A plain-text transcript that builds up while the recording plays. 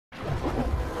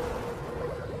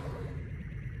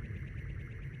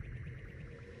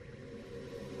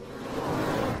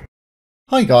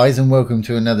Hi guys, and welcome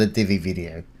to another Divi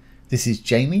video. This is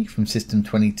Jamie from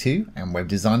System22 and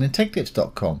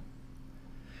webdesignandtechtips.com.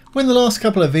 Well, in the last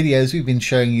couple of videos we've been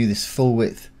showing you this full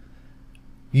width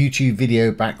YouTube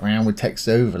video background with text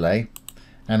overlay,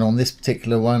 and on this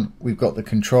particular one we've got the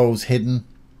controls hidden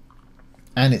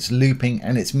and it's looping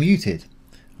and it's muted.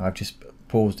 I've just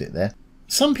paused it there.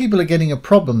 Some people are getting a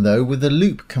problem though with the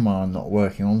loop command not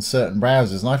working on certain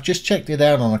browsers, and I've just checked it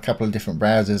out on a couple of different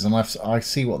browsers and I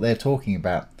see what they're talking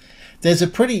about. There's a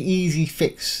pretty easy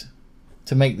fix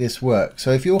to make this work,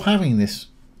 so if you're having this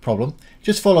problem,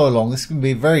 just follow along. This is going to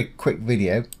be a very quick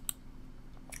video.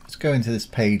 Let's go into this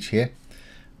page here.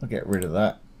 I'll get rid of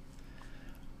that.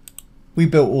 We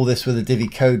built all this with a Divi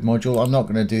code module. I'm not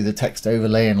going to do the text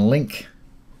overlay and link.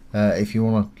 If you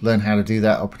want to learn how to do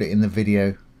that, I'll put it in the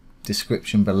video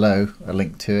description below, a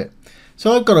link to it.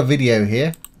 So I've got a video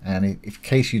here, and in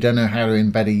case you don't know how to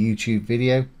embed a YouTube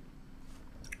video,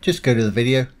 just go to the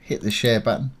video, hit the share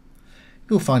button.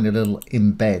 You'll find a little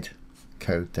embed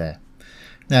code there.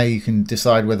 Now you can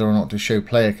decide whether or not to show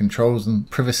player controls and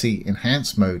privacy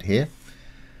enhanced mode here.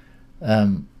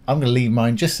 I'm going to leave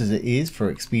mine just as it is for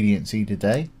expediency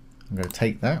today. I'm going to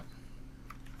take that,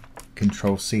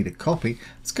 Control C to copy.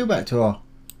 Let's go back to our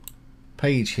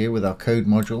page here with our code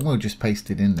module, and we'll just paste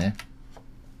it in there.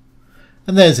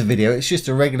 And there's a video. It's just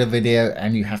a regular video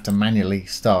and you have to manually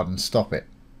start and stop it.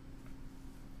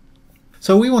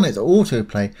 So we want it to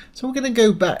autoplay, so we're going to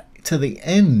go back to the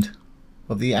end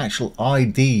of the actual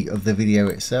ID of the video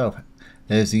itself.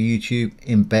 There's the YouTube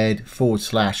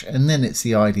embed / and then it's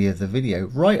the ID of the video.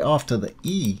 Right after the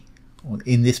E,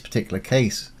 in this particular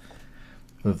case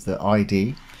of the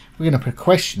ID, we're going to put a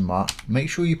question mark. Make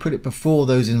sure you put it before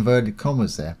those inverted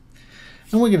commas there.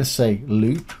 And we're going to say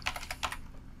loop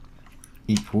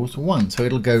equals 1. So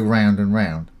it'll go round and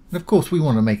round. And of course we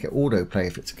want to make it autoplay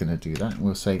if it's going to do that.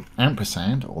 We'll say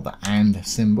ampersand, or the and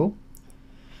symbol.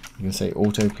 You can say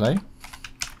autoplay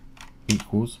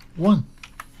equals 1.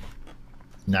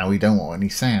 Now we don't want any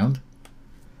sound.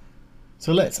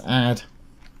 So let's add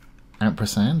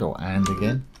ampersand, or and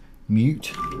again,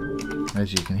 mute.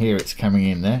 As you can hear, it's coming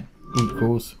in there,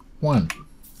 equals 1.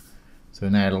 So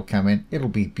now it'll come in, it'll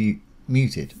be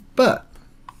muted. But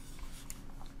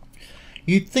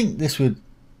you'd think this would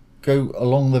go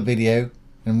along the video,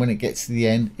 and when it gets to the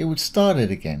end it would start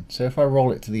it again. So if I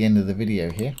roll it to the end of the video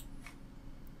here,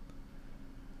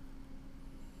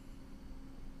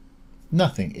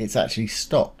 nothing, it's actually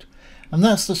stopped. And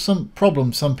that's the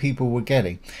problem some people were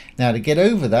getting. Now to get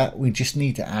over that, we just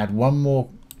need to add one more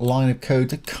line of code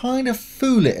to kind of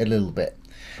fool it a little bit.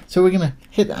 So we're going to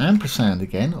hit the ampersand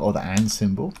again, or the and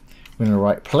symbol. We're going to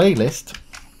write playlist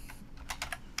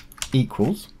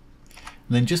equals,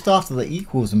 and then just after the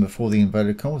equals and before the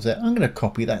inverted commas there, I'm going to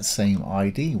copy that same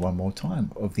ID one more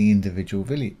time of the individual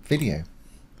video.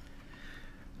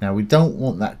 Now we don't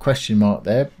want that question mark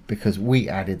there because we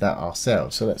added that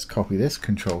ourselves. So let's copy this,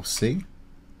 Control C,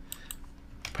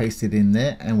 paste it in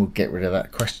there, and we'll get rid of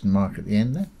that question mark at the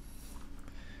end there.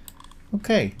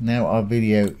 Okay, now our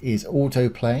video is auto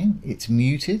playing, it's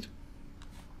muted.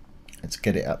 Let's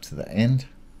get it up to the end.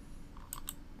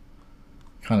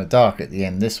 Kind of dark at the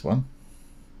end, this one.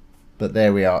 But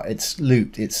there we are, it's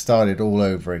looped, it's started all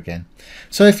over again.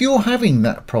 So if you're having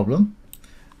that problem,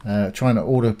 trying to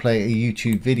autoplay a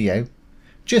YouTube video,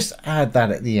 just add that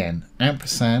at the end,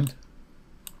 ampersand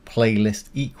playlist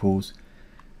equals,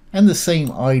 and the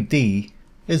same ID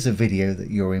as the video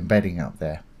that you're embedding up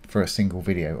there for a single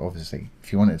video. Obviously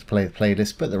if you wanted to play the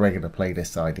playlist, put the regular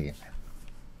playlist ID in there.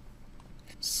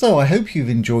 So I hope you've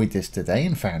enjoyed this today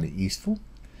and found it useful.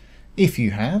 If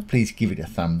you have, please give it a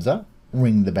thumbs up,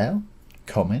 ring the bell,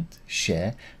 comment,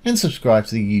 share, and subscribe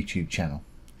to the YouTube channel.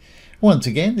 Once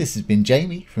again, this has been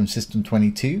Jamie from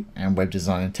System22 and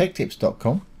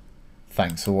webdesignandtechtips.com.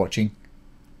 Thanks for watching.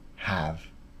 Have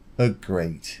a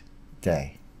great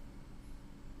day.